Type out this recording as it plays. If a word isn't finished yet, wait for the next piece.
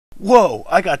Whoa,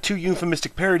 I got two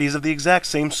euphemistic parodies of the exact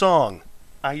same song.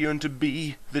 I yearn to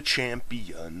be the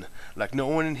champion, like no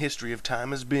one in history of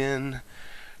time has been.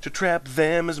 To trap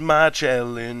them is my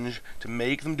challenge, to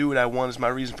make them do what I want is my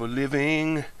reason for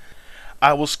living.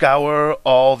 I will scour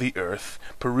all the earth,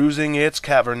 perusing its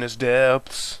cavernous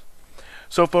depths.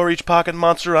 So for each pocket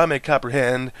monster I may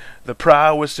comprehend the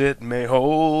prowess it may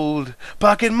hold.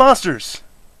 Pocket monsters!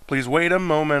 Please wait a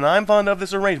moment, I'm fond of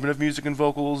this arrangement of music and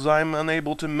vocals. I'm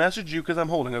unable to message you because I'm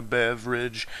holding a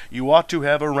beverage. You ought to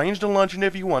have arranged a luncheon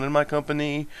if you wanted my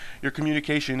company. Your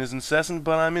communication is incessant,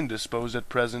 but I'm indisposed at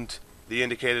present. The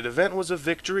indicated event was a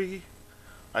victory.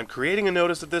 I'm creating a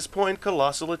notice at this point,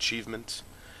 colossal achievement.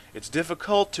 It's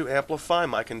difficult to amplify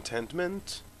my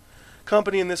contentment.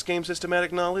 Company in this game,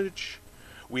 systematic knowledge.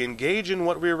 We engage in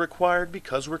what we are required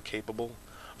because we're capable.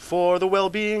 For the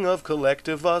well-being of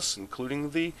collective us,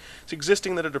 including the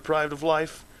existing that are deprived of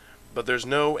life. But there's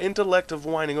no intellect of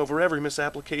whining over every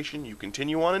misapplication. You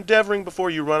continue on endeavoring before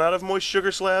you run out of moist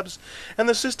sugar slabs, and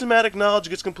the systematic knowledge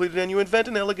gets completed, and you invent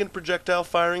an elegant projectile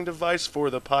firing device for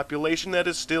the population that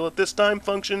is still at this time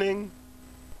functioning.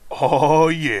 Oh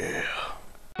yeah.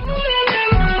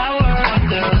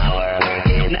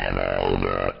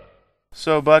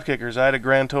 So, butt kickers, I had a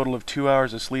grand total of 2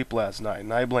 hours of sleep last night,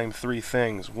 and I blame 3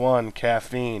 things. 1,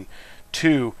 caffeine.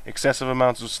 2, excessive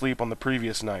amounts of sleep on the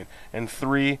previous night. And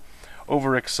 3,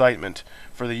 overexcitement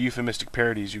for the euphemistic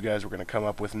parodies you guys were going to come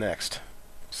up with next.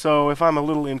 So, if I'm a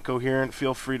little incoherent,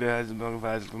 feel free to...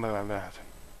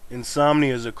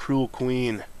 Insomnia is a cruel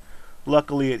queen.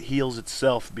 Luckily, it heals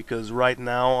itself, because right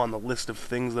now, on the list of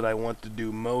things that I want to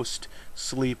do most,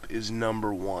 sleep is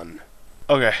number 1.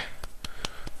 Okay.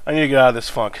 I need to get out of this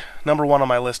funk. Number 1 on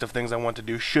my list of things I want to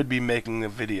do should be making a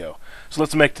video. So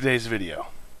let's make today's video.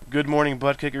 Good morning,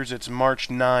 butt kickers. It's March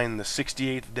 9, the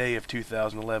 68th day of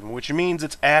 2011, which means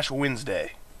it's Ash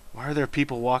Wednesday. Why are there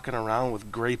people walking around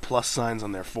with gray plus signs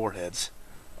on their foreheads?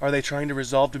 Are they trying to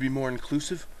resolve to be more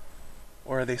inclusive?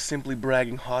 Or are they simply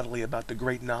bragging haughtily about the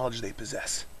great knowledge they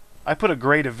possess? I put a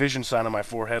gray division sign on my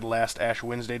forehead last Ash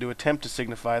Wednesday to attempt to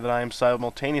signify that I am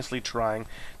simultaneously trying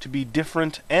to be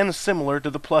different and similar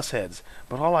to the plus heads,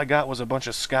 but all I got was a bunch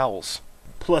of scowls.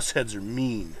 Plus heads are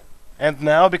mean. And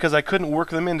now, because I couldn't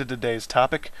work them into today's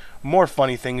topic, more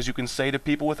funny things you can say to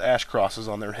people with ash crosses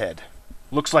on their head.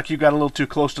 Looks like you got a little too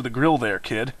close to the grill there,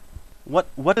 kid.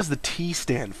 What does the T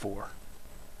stand for?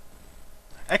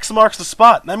 X marks the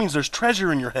spot. That means there's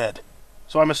treasure in your head.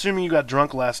 So I'm assuming you got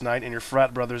drunk last night and your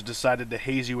frat brothers decided to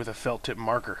haze you with a felt tip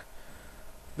marker.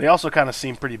 They also kind of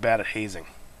seem pretty bad at hazing.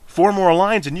 4 more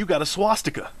lines and you got a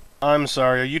swastika. I'm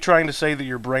sorry, are you trying to say that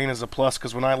your brain is a plus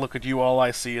because when I look at you all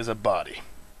I see is a body?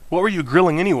 What were you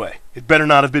grilling anyway? It better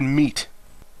not have been meat.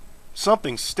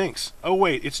 Something stinks. Oh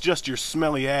wait, it's just your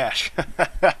smelly ash.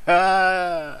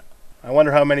 I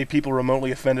wonder how many people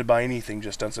remotely offended by anything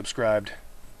just unsubscribed.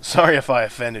 Sorry if I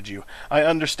offended you. I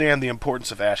understand the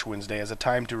importance of Ash Wednesday as a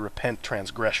time to repent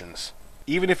transgressions.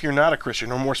 Even if you're not a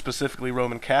Christian, or more specifically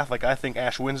Roman Catholic, I think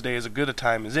Ash Wednesday is as good a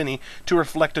time as any to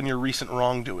reflect on your recent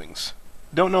wrongdoings.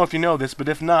 Don't know if you know this, but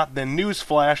if not, then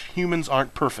newsflash, humans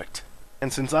aren't perfect.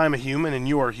 And since I'm a human and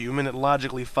you're human, it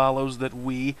logically follows that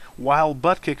we, while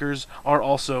butt kickers, are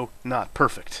also not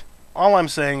perfect. All I'm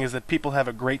saying is that people have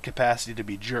a great capacity to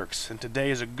be jerks, and today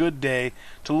is a good day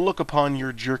to look upon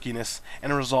your jerkiness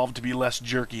and resolve to be less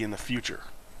jerky in the future.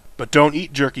 But don't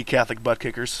eat jerky, Catholic butt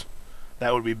kickers.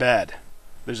 That would be bad.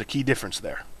 There's a key difference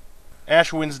there.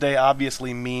 Ash Wednesday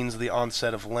obviously means the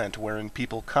onset of Lent, wherein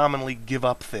people commonly give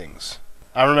up things.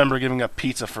 I remember giving up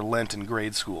pizza for Lent in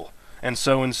grade school, and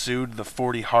so ensued the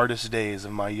 40 hardest days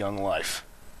of my young life.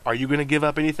 Are you going to give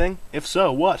up anything? If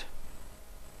so, what?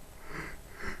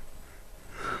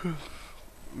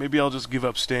 Maybe I'll just give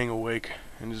up staying awake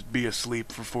and just be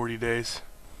asleep for 40 days.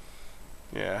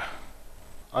 Yeah.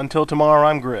 Until tomorrow,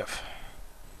 I'm Griff.